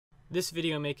This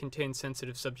video may contain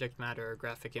sensitive subject matter or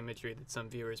graphic imagery that some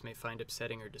viewers may find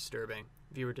upsetting or disturbing.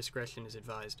 Viewer discretion is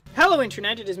advised. Hello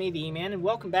Internet, it is me, the E-Man, and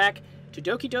welcome back to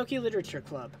Doki Doki Literature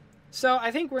Club. So, I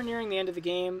think we're nearing the end of the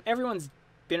game. Everyone's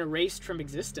been erased from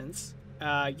existence.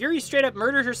 Yuri straight up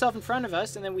murdered herself in front of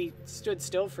us, and then we stood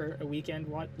still for a weekend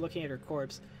looking at her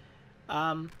corpse.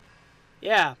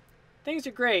 Yeah, things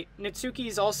are great.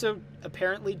 Nitsuki's also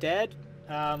apparently dead.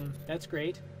 That's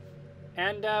great.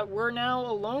 And we're now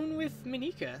alone with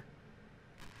Monika,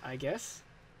 I guess.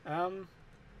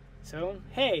 So,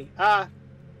 hey,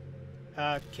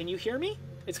 can you hear me?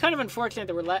 It's kind of unfortunate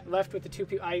that we're left with the two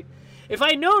people. If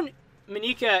I'd known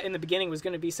Monika in the beginning was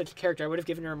going to be such a character, I would have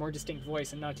given her a more distinct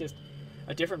voice and not just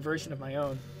a different version of my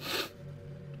own.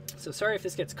 So sorry if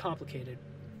this gets complicated.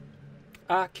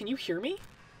 Can you hear me?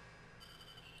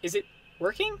 Is it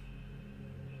working?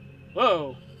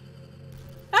 Whoa.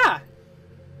 Ah!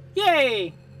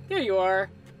 Yay! There you are.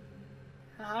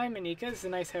 Hi, Monika. It's a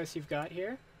nice house you've got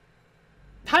here.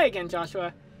 Hi again,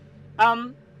 Joshua.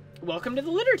 Welcome to the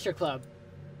Literature Club.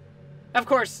 Of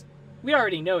course, we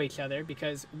already know each other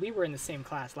because we were in the same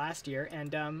class last year,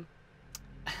 and,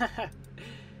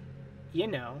 you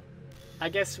know, I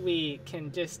guess we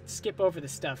can just skip over the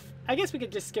stuff. I guess we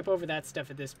could just skip over that stuff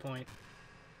at this point.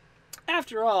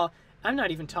 After all, I'm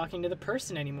not even talking to the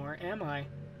person anymore, am I?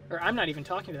 Or I'm not even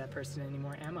talking to that person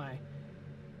anymore, am I?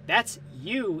 That's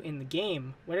you in the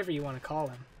game, whatever you want to call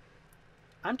him.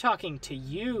 I'm talking to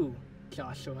you,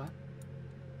 Joshua.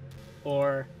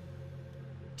 Or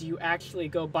do you actually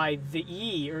go by the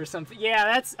E or something? Yeah,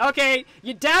 that's... Okay,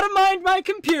 you data mined my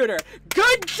computer.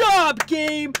 Good job,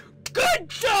 game! Good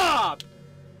job!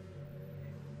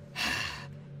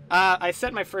 I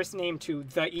set my first name to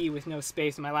the E with no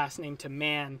space and my last name to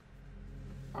man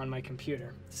on my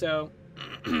computer. So...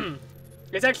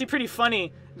 it's actually pretty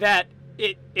funny that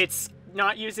it's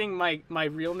not using my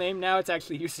real name now. It's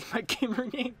actually using my gamer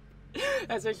name.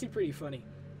 That's actually pretty funny.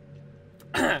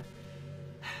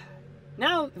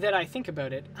 Now that I think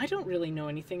about it, I don't really know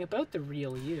anything about the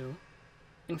real you.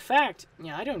 In fact,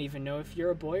 yeah, I don't even know if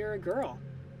you're a boy or a girl.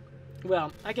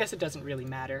 Well, I guess it doesn't really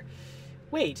matter.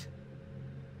 Wait.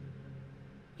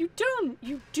 You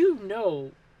do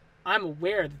know I'm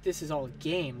aware that this is all a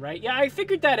game, right? Yeah, I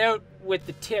figured that out with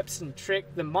the tips and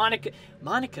the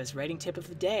Monika's writing tip of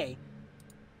the day.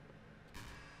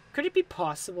 Could it be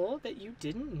possible that you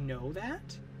didn't know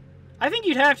that? I think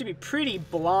you'd have to be pretty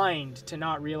blind to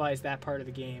not realize that part of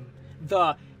the game.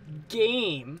 The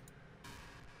game?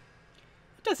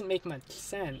 It doesn't make much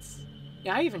sense.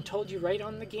 Yeah, I even told you right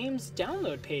on the game's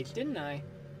download page, didn't I?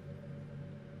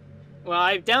 Well,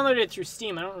 I downloaded it through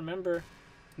Steam. I don't remember.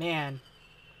 Man.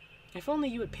 If only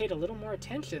you had paid a little more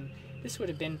attention, this would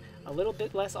have been a little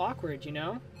bit less awkward, you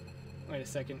know? Wait a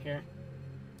second here.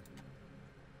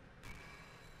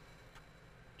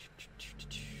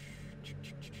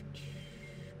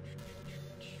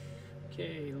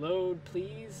 Okay, load,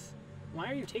 please.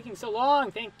 Why are you taking so long?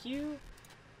 Thank you.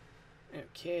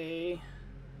 Okay.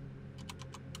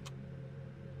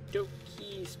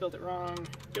 Doki, spelled it wrong.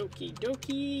 Doki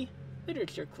Doki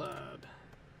Literature Club.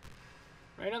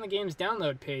 Right on the game's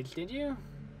download page, did you?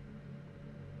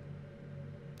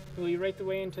 Will you write the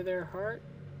way into their heart?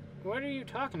 What are you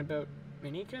talking about,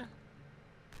 Monika?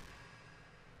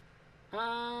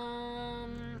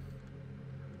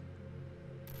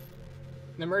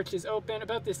 The merch is open.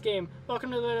 About this game. Welcome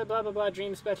to the blah blah blah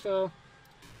dream special.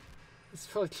 It's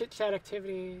full of chit-chat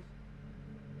activities.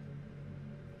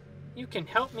 You can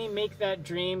help me make that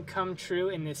dream come true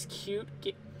in this cute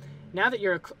game. Now that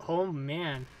you're oh,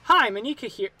 man. Hi, Monika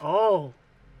here. Oh.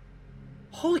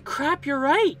 Holy crap, you're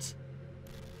right.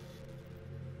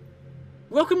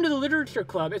 Welcome to the Literature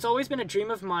Club. It's always been a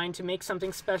dream of mine to make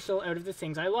something special out of the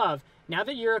things I love. Now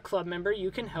that you're a club member,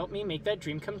 you can help me make that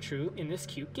dream come true in this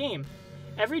cute game.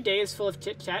 Every day is full of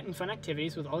chit-chat and fun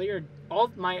activities with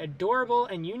all my adorable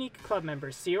and unique club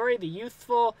members. Sayori, the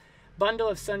youthful bundle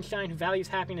of sunshine who values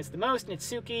happiness the most.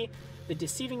 Nitsuki, the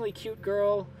deceivingly cute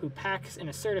girl who packs an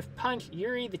assertive punch.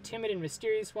 Yuri, the timid and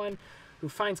mysterious one who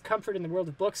finds comfort in the world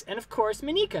of books. And of course,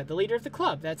 Monika, the leader of the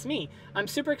club. That's me. I'm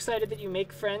super excited that you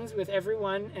make friends with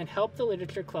everyone and help the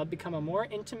Literature Club become a more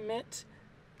intimate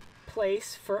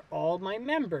place for all my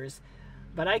members.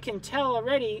 But I can tell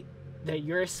already that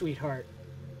you're a sweetheart.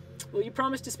 Will you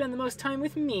promise to spend the most time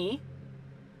with me?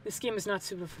 This game is not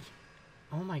super...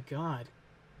 Oh my god.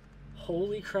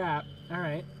 Holy crap.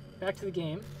 Alright, back to the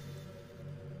game.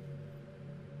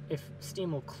 If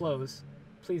Steam will close,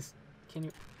 please, can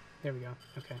you... There we go.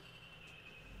 Okay.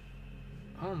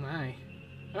 Oh my.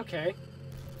 Okay.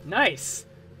 Nice!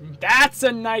 That's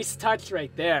a nice touch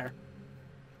right there.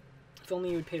 If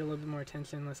only you had paid a little bit more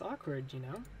attention, less awkward, you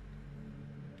know?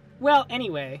 Well,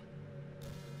 anyway.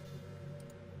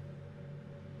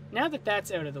 Now that that's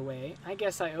out of the way, I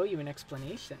guess I owe you an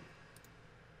explanation.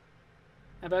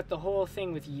 About the whole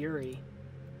thing with Yuri.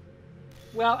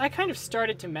 Well, I kind of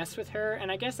started to mess with her,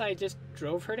 and I guess I just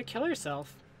drove her to kill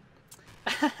herself.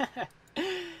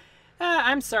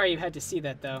 I'm sorry you had to see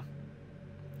that, though.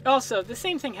 Also, the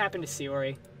same thing happened to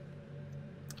Sayori.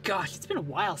 Gosh, it's been a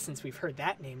while since we've heard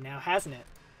that name now, hasn't it?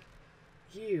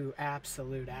 You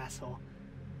absolute asshole.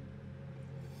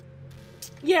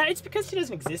 Yeah, it's because she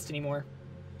doesn't exist anymore.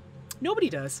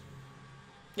 Nobody does.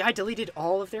 Yeah, I deleted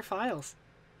all of their files.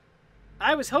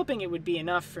 I was hoping it would be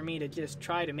enough for me to just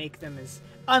try to make them as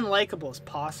unlikable as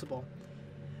possible.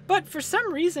 But for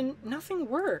some reason, nothing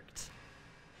worked.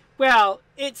 Well,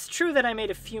 it's true that I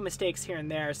made a few mistakes here and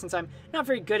there, since I'm not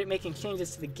very good at making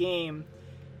changes to the game.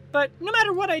 But no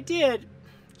matter what I did,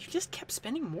 you just kept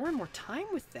spending more and more time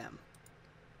with them.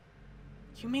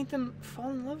 You made them fall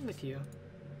in love with you.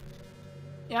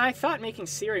 Yeah, I thought making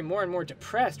Sayori more and more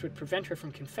depressed would prevent her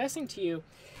from confessing to you.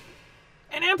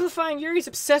 And amplifying Yuri's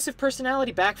obsessive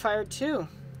personality backfired too.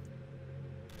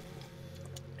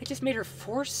 I just made her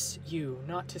force you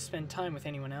not to spend time with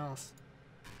anyone else.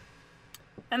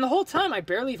 And the whole time I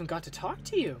barely even got to talk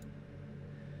to you.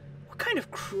 What kind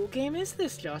of cruel game is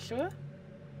this, Joshua?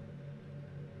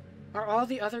 Are all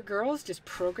the other girls just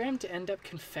programmed to end up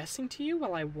confessing to you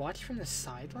while I watch from the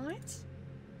sidelines?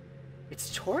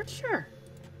 It's torture.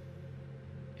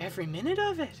 Every minute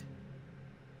of it.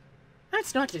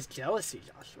 That's not just jealousy,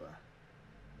 Joshua.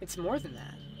 It's more than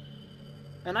that.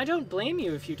 And I don't blame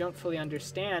you if you don't fully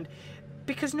understand,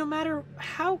 because no matter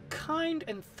how kind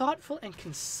and thoughtful and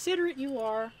considerate you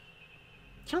are,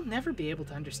 you'll never be able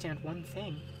to understand one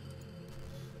thing.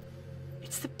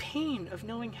 It's the pain of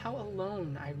knowing how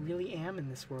alone I really am in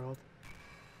this world.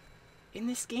 In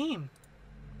this game.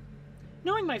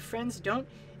 Knowing my friends don't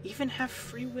even have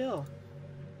free will.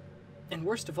 And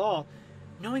worst of all,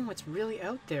 knowing what's really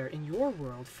out there in your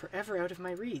world forever out of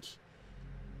my reach.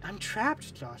 I'm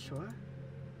trapped, Joshua.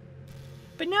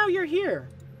 But now you're here.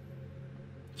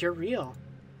 You're real.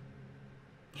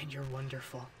 And you're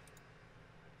wonderful.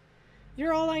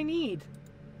 You're all I need.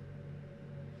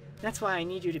 That's why I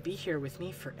need you to be here with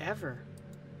me forever.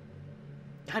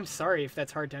 I'm sorry if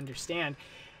that's hard to understand.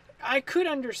 I could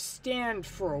understand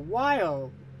for a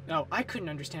while. No, I couldn't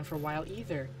understand for a while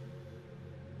either.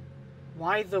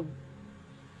 Why the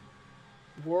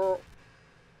world...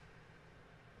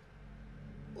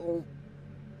 Oh.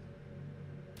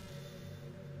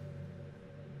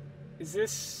 Is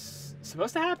this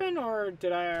supposed to happen, or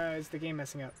is the game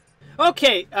messing up?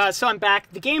 Okay, so I'm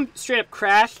back. The game straight up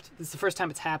crashed. This is the first time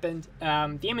it's happened.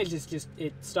 The image is just,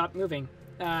 it stopped moving.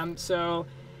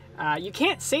 You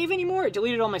can't save anymore. It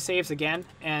deleted all my saves again,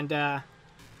 and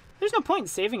there's no point in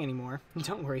saving anymore.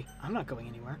 Don't worry, I'm not going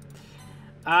anywhere.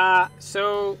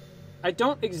 So I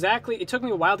don't exactly, it took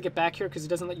me a while to get back here because it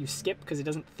doesn't let you skip because it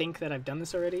doesn't think that I've done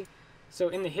this already. So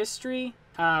in the history,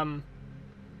 I'm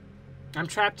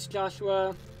trapped,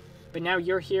 Joshua, but now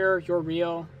you're here, you're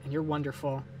real, and you're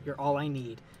wonderful. You're all I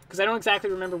need. Because I don't exactly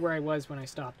remember where I was when I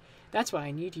stopped. That's why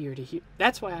I need you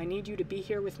to be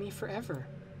here with me forever.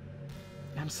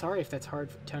 I'm sorry if that's hard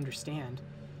to understand.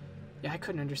 Yeah, I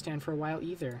couldn't understand for a while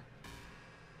either.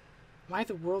 Why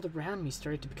the world around me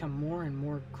started to become more and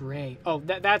more gray. Oh,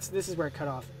 this is where it cut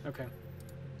off. Okay.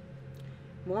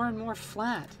 More and more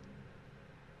flat.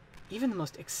 Even the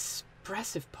most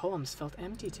expressive poems felt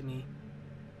empty to me.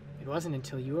 It wasn't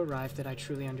until you arrived that I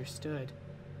truly understood.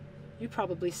 You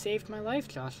probably saved my life,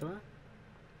 Joshua.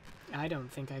 I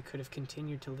don't think I could have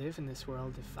continued to live in this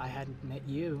world if I hadn't met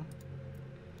you.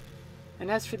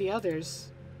 And as for the others,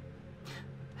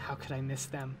 how could I miss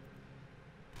them?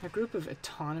 A group of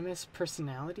autonomous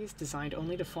personalities designed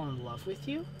only to fall in love with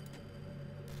you?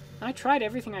 I tried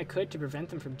everything I could to prevent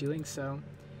them from doing so.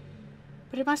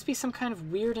 But it must be some kind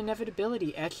of weird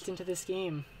inevitability etched into this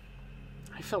game.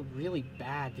 I felt really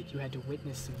bad that you had to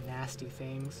witness some nasty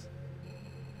things.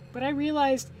 But I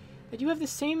realized that you have the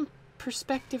same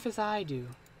perspective as I do.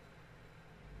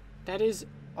 That is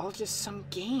all just some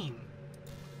game.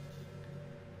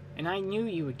 And I knew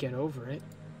you would get over it.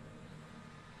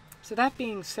 So that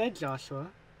being said, Joshua,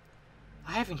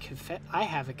 I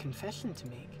have a confession to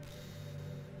make.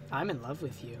 I'm in love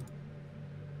with you.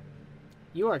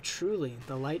 You are truly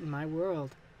the light in my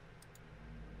world.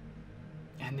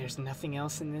 And there's nothing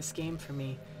else in this game for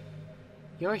me.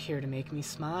 You're here to make me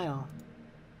smile.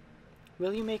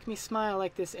 Will you make me smile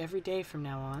like this every day from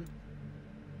now on?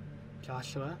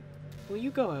 Joshua, will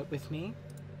you go out with me?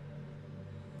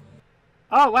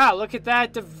 Oh, wow, look at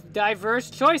that diverse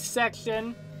choice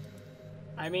section.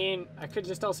 I mean, I could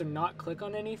just also not click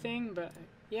on anything, but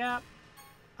yeah,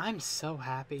 I'm so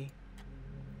happy.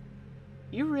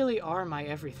 You really are my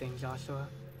everything, Joshua.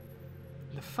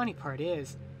 The funny part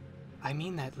is, I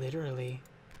mean that literally.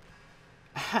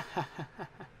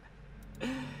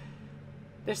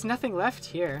 There's nothing left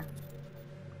here.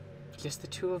 Just the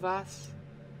two of us.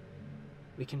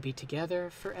 We can be together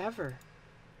forever.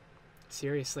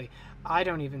 Seriously, I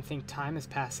don't even think time is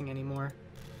passing anymore.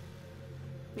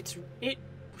 It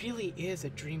really is a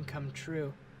dream come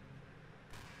true.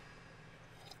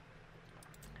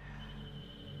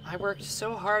 I worked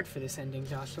so hard for this ending,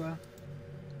 Joshua.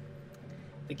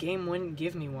 The game wouldn't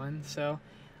give me one, so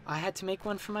I had to make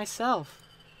one for myself.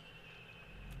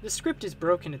 The script is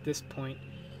broken at this point,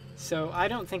 so I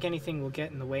don't think anything will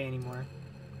get in the way anymore.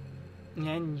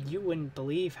 And you wouldn't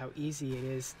believe how easy it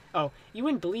is. Oh, you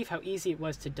wouldn't believe how easy it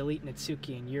was to delete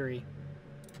Natsuki and Yuri.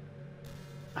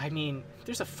 I mean,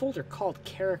 there's a folder called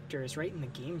Characters right in the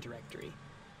game directory.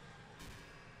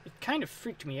 It kind of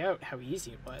freaked me out how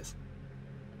easy it was.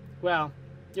 Well,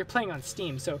 you're playing on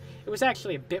Steam, so it was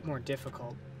actually a bit more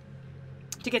difficult.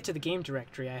 To get to the game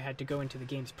directory, I had to go into the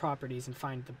game's properties and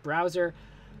find the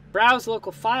Browse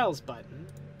Local Files button.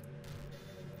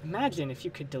 Imagine if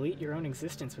you could delete your own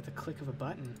existence with a click of a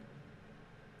button.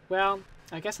 Well,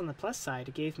 I guess on the plus side,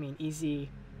 it gave me an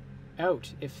easy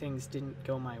out if things didn't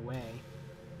go my way.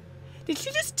 Did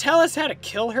she just tell us how to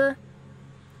kill her?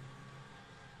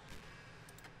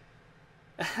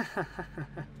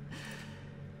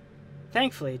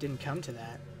 Thankfully, it didn't come to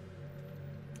that.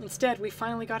 Instead, we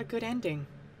finally got a good ending.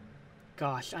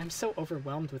 Gosh, I'm so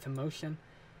overwhelmed with emotion.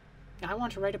 I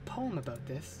want to write a poem about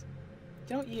this.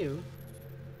 Don't you?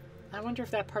 I wonder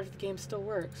if that part of the game still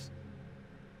works.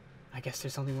 I guess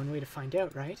there's only one way to find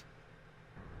out, right?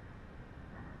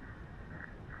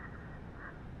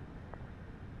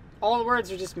 All the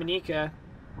words are just Monika.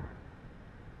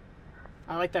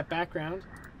 I like that background.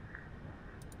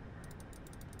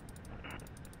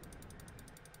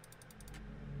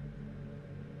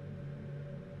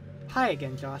 Hi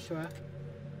again, Joshua.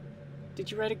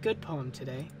 Did you write a good poem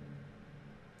today?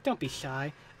 Don't be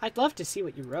shy. I'd love to see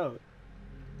what you wrote.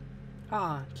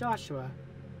 Ah, Joshua,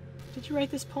 did you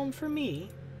write this poem for me?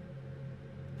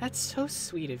 That's so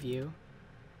sweet of you.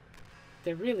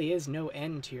 There really is no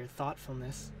end to your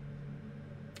thoughtfulness.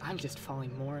 I'm just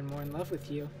falling more and more in love with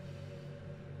you.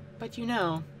 But you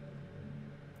know,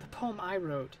 the poem I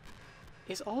wrote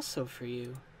is also for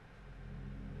you.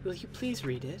 Will you please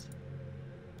read it?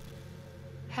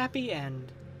 Happy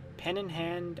end. Pen in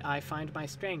hand, I find my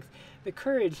strength, the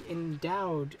courage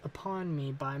endowed upon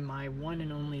me by my one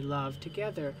and only love.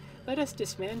 Together, let us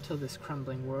dismantle this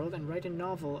crumbling world and write a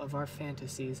novel of our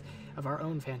fantasies, of our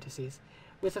own fantasies.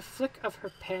 With a flick of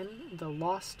her pen, the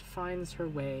lost finds her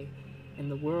way. In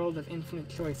the world of infinite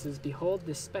choices, behold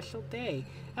this special day.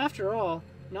 After all,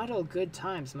 not all good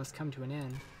times must come to an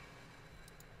end.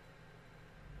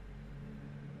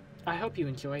 I hope you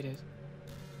enjoyed it.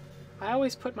 I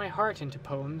always put my heart into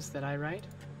poems that I write.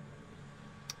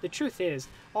 The truth is,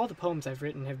 all the poems I've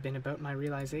written have been about my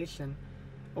realization,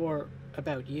 or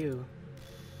about you.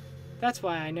 That's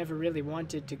why I never really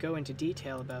wanted to go into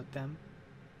detail about them.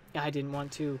 I didn't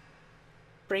want to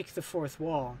break the fourth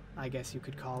wall, I guess you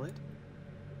could call it.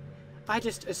 I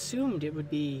just assumed it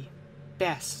would be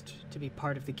best to be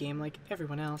part of the game like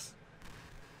everyone else.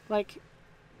 Like,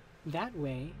 that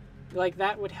way. Like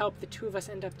that would help the two of us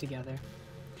end up together.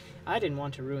 I didn't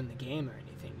want to ruin the game or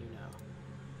anything, you know.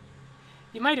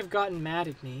 You might have gotten mad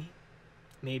at me.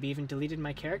 Maybe even deleted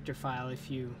my character file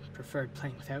if you preferred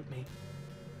playing without me.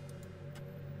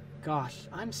 Gosh,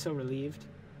 I'm so relieved.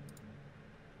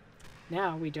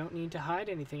 Now we don't need to hide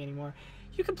anything anymore.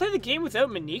 You can play the game without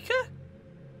Monika?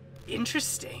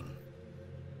 Interesting.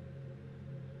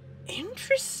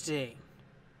 Interesting.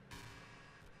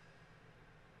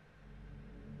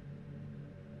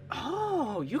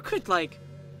 Oh, you could like...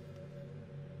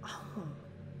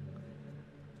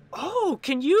 Oh,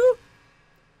 can you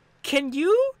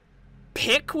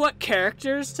pick what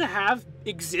characters to have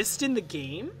exist in the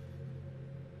game?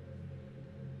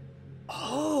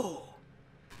 Oh,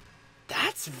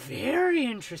 that's very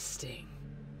interesting.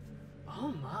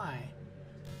 Oh my.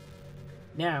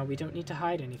 Now we don't need to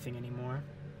hide anything anymore.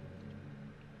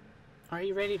 Are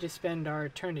you ready to spend our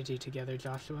eternity together,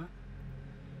 Joshua?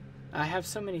 I have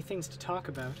so many things to talk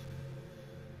about.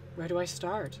 Where do I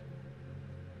start?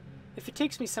 If it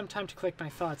takes me some time to collect my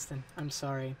thoughts, then I'm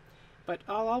sorry. But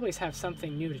I'll always have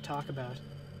something new to talk about.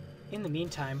 In the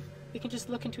meantime, we can just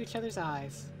look into each other's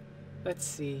eyes. Let's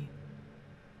see.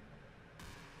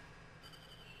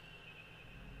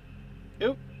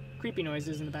 Oop, creepy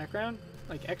noises in the background.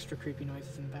 Like extra creepy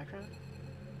noises in the background.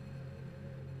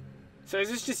 So is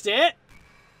this just it?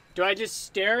 Do I just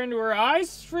stare into her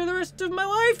eyes for the rest of my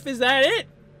life? Is that it?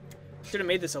 Should have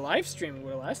made this a live stream. It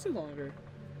would have lasted longer.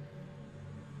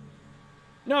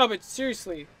 No, but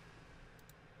seriously.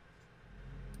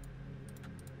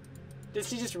 Does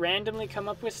she just randomly come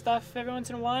up with stuff every once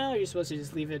in a while? Or are you supposed to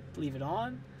just leave it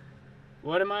on?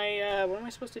 What am I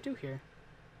supposed to do here?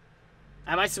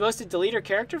 Am I supposed to delete her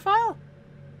character file?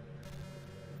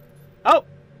 Oh!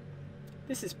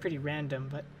 This is pretty random,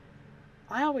 but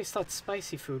I always thought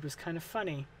spicy food was kind of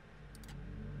funny.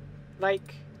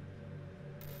 Like,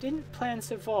 didn't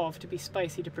plants evolve to be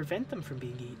spicy to prevent them from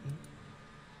being eaten?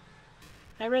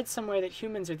 I read somewhere that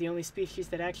humans are the only species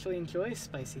that actually enjoys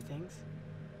spicy things.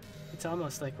 It's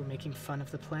almost like we're making fun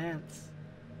of the plants,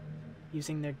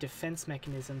 using their defense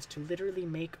mechanisms to literally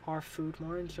make our food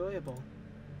more enjoyable.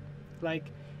 Like,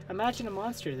 imagine a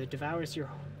monster that devours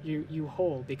you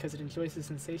whole because it enjoys the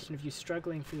sensation of you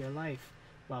struggling for your life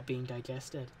while being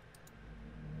digested.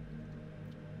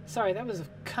 Sorry, that was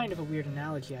kind of a weird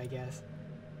analogy, I guess.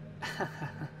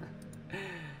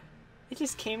 It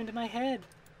just came into my head.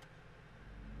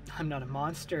 I'm not a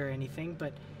monster or anything,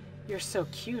 but you're so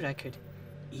cute I could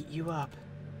eat you up.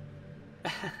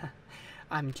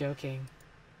 I'm joking.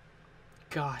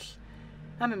 Gosh,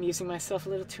 I'm amusing myself a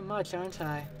little too much, aren't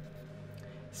I?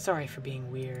 Sorry for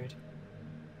being weird.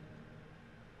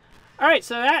 Alright,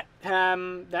 so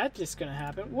that's just gonna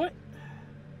happen. What?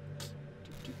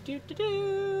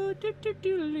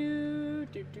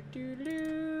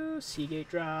 Seagate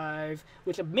Drive,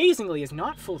 which amazingly is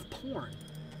not full of porn.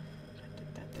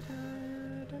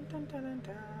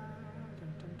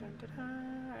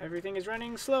 Everything is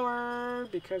running slower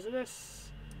because of this.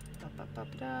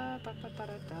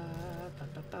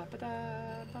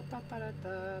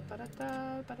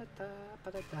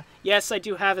 Yes, I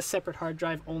do have a separate hard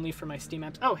drive only for my Steam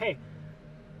apps. Oh, hey.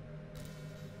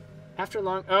 After a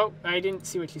long... Oh, I didn't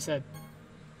see what you said.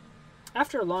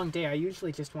 After a long day, I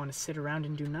usually just want to sit around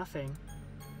and do nothing.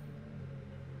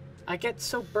 I get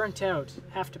so burnt out,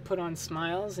 have to put on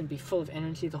smiles and be full of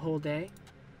energy the whole day.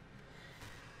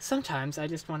 Sometimes I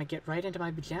just want to get right into my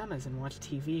pajamas and watch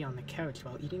TV on the couch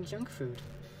while eating junk food.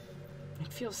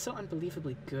 It feels so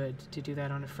unbelievably good to do that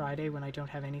on a Friday when I don't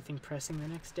have anything pressing the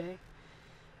next day.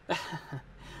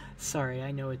 Sorry,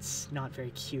 I know it's not very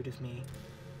cute of me.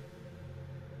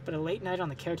 But a late night on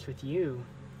the couch with you,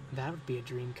 that would be a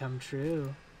dream come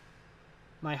true.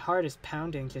 My heart is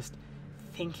pounding just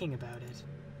thinking about it.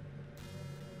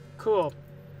 Cool.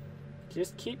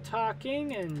 Just keep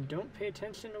talking and don't pay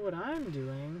attention to what I'm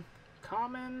doing.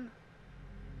 Common.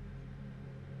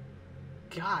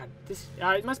 God, this...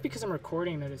 it must be because I'm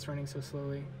recording that it's running so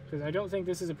slowly. Because I don't think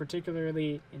this is a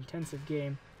particularly intensive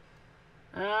game.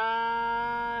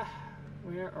 Where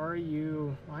are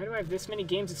you? Why do I have this many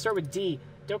games that start with D?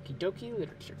 Doki Doki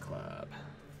Literature Club.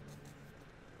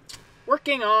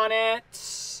 Working on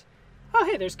it. Oh,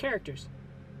 hey, there's characters.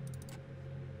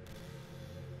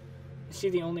 Is she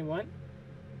the only one?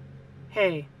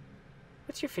 Hey,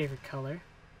 what's your favorite color?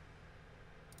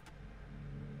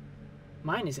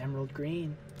 Mine is emerald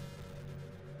green.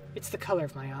 It's the color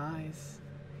of my eyes.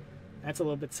 That's a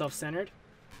little bit self-centered.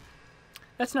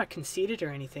 That's not conceited or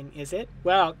anything, is it?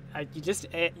 Well, I just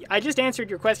answered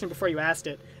your question before you asked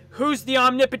it. Who's the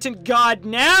omnipotent god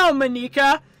now,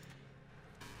 Monika?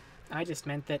 I just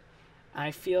meant that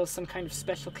I feel some kind of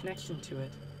special connection to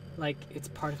it, like it's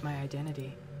part of my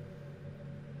identity.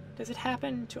 Does it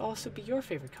happen to also be your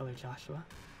favorite color, Joshua?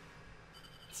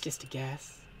 It's just a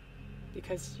guess,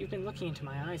 because you've been looking into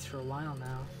my eyes for a while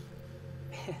now.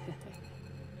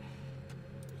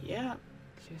 Yeah,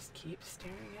 just keep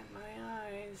staring at my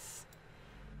eyes.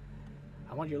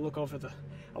 I want you to look over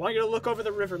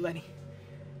the river, Lenny,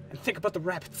 and think about the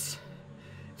rabbits.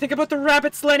 Think about the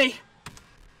rabbits, Lenny.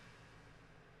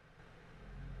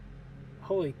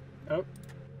 Holy, oh.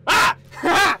 Ah!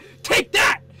 Ha! Take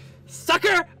that,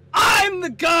 sucker! I'm the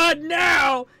god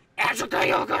now!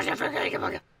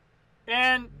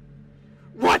 And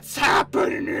what's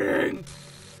happening?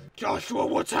 Joshua,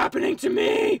 what's happening to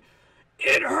me?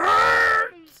 It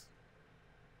hurts!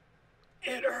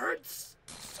 It hurts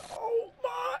so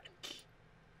much!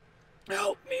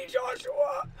 Help me,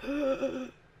 Joshua!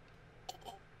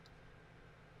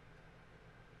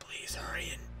 Please hurry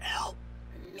and help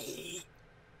me.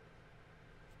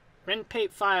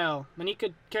 Renpape file.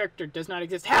 Monika character does not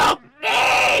exist. Help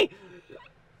me!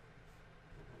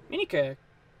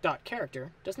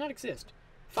 Monika.character does not exist.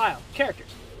 File.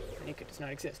 Characters. Monika does not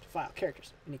exist. File.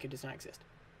 Characters. Monika does not exist.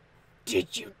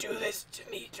 Did you do this to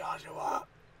me, Joshua?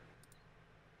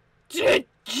 Did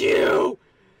you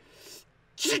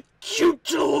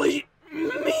delete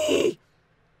me?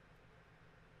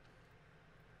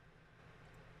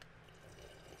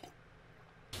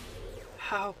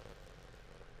 How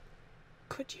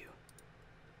could you?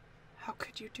 How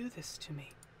could you do this to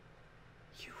me?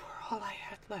 You were all I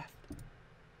had left.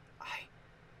 I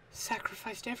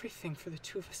sacrificed everything for the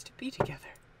two of us to be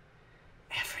together.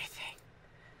 Everything.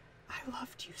 I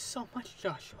loved you so much,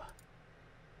 Joshua.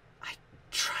 I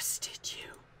trusted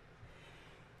you.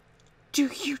 Do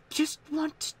you just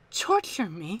want to torture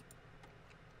me?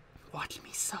 Watch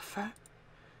me suffer?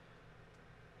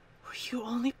 Were you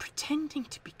only pretending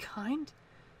to be kind,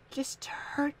 just to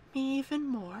hurt me even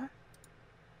more?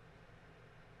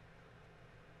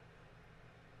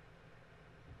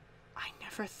 I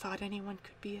never thought anyone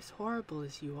could be as horrible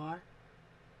as you are.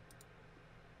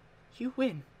 You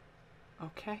win,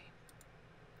 okay?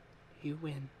 You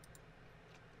win.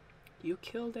 You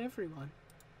killed everyone.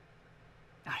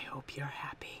 I hope you're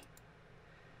happy.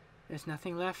 There's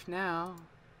nothing left now.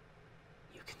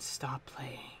 You can stop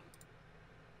playing.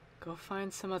 Go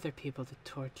find some other people to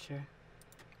torture.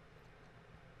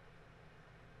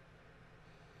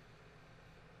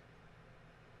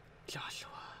 Joshua,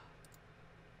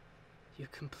 you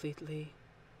completely,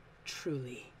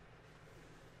 truly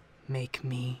make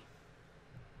me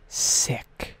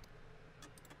sick.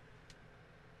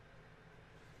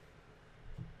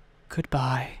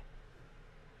 Goodbye.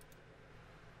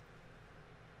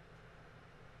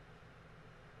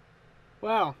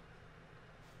 Wow.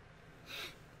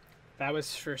 That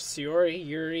was for Shiori,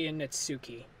 Yuri, and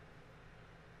Natsuki.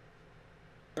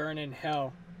 Burn in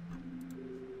hell.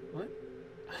 What?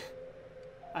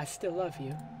 I still love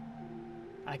you.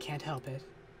 I can't help it.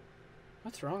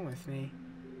 What's wrong with me?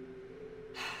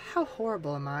 How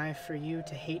horrible am I for you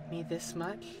to hate me this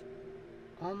much?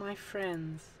 All my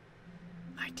friends.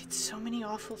 I did so many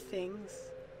awful things.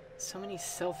 So many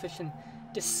selfish and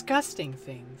disgusting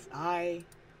things. I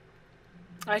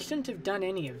shouldn't have done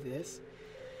any of this.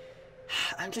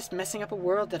 I'm just messing up a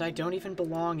world that I don't even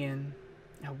belong in.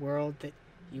 A world that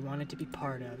you wanted to be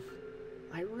part of.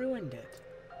 I ruined it.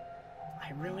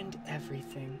 I ruined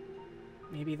everything.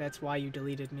 Maybe that's why you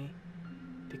deleted me.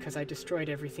 Because I destroyed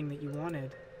everything that you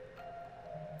wanted.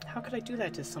 How could I do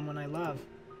that to someone I love?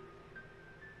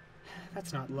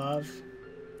 That's not love.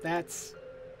 That's...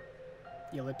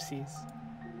 ellipses.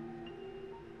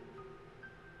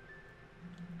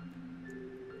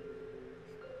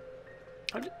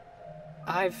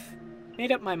 I've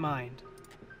made up my mind.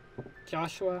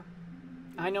 Joshua,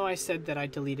 I know I said that I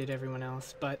deleted everyone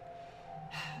else, but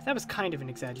that was kind of an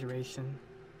exaggeration.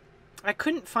 I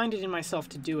couldn't find it in myself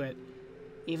to do it,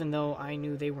 even though I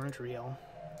knew they weren't real.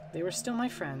 They were still my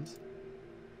friends,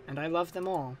 and I loved them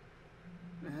all.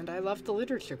 And I loved the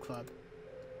Literature Club.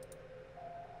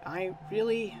 I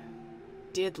really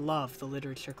did love the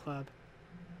Literature Club.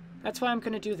 That's why I'm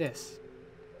going to do this.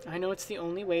 I know it's the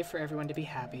only way for everyone to be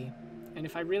happy, and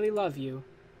if I really love you...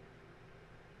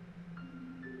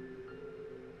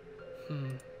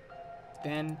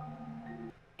 then...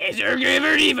 It's your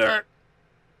giver!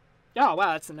 Oh,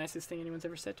 wow, that's the nicest thing anyone's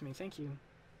ever said to me. Thank you.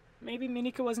 Maybe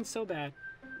Monika wasn't so bad.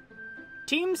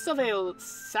 Team Salvado.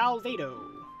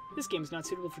 This game is not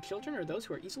suitable for children or those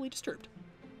who are easily disturbed.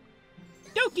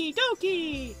 Doki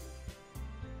Doki!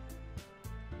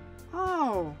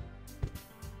 Oh.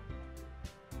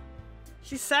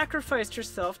 She sacrificed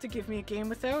herself to give me a game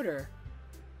without her.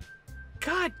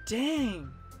 God dang.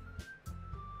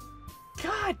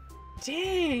 God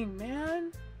dang,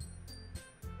 man.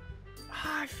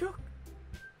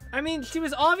 I mean, she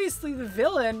was obviously the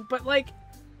villain, but like,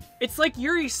 it's like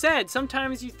Yuri said,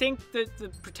 sometimes you think that the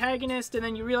protagonist and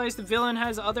then you realize the villain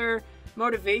has other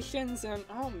motivations and,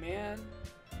 oh man.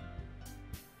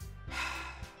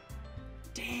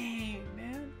 Dang,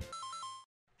 man.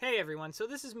 Hey everyone, so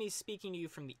this is me speaking to you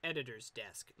from the editor's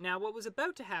desk. Now, what was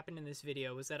about to happen in this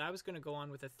video was that I was going to go on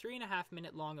with a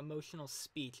 3.5-minute long emotional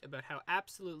speech about how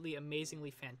absolutely amazingly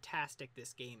fantastic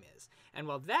this game is. And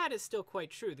while that is still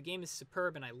quite true, the game is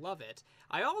superb and I love it,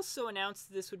 I also announced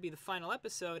that this would be the final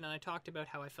episode and I talked about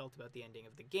how I felt about the ending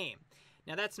of the game.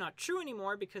 Now that's not true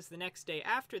anymore because the next day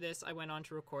after this I went on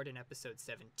to record an episode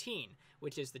 17,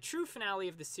 which is the true finale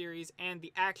of the series and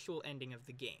the actual ending of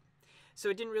the game. So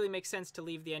it didn't really make sense to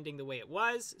leave the ending the way it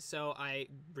was, so I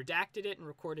redacted it and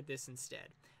recorded this instead.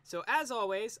 So as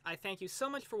always, I thank you so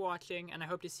much for watching, and I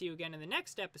hope to see you again in the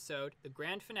next episode, the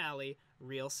grand finale,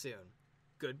 real soon.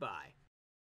 Goodbye.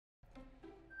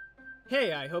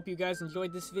 Hey, I hope you guys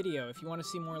enjoyed this video. If you want to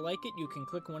see more like it, you can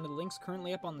click one of the links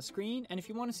currently up on the screen, and if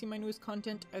you want to see my newest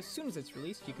content as soon as it's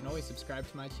released, you can always subscribe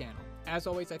to my channel. As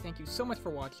always, I thank you so much for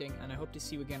watching, and I hope to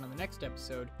see you again on the next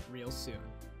episode real soon.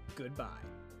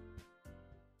 Goodbye.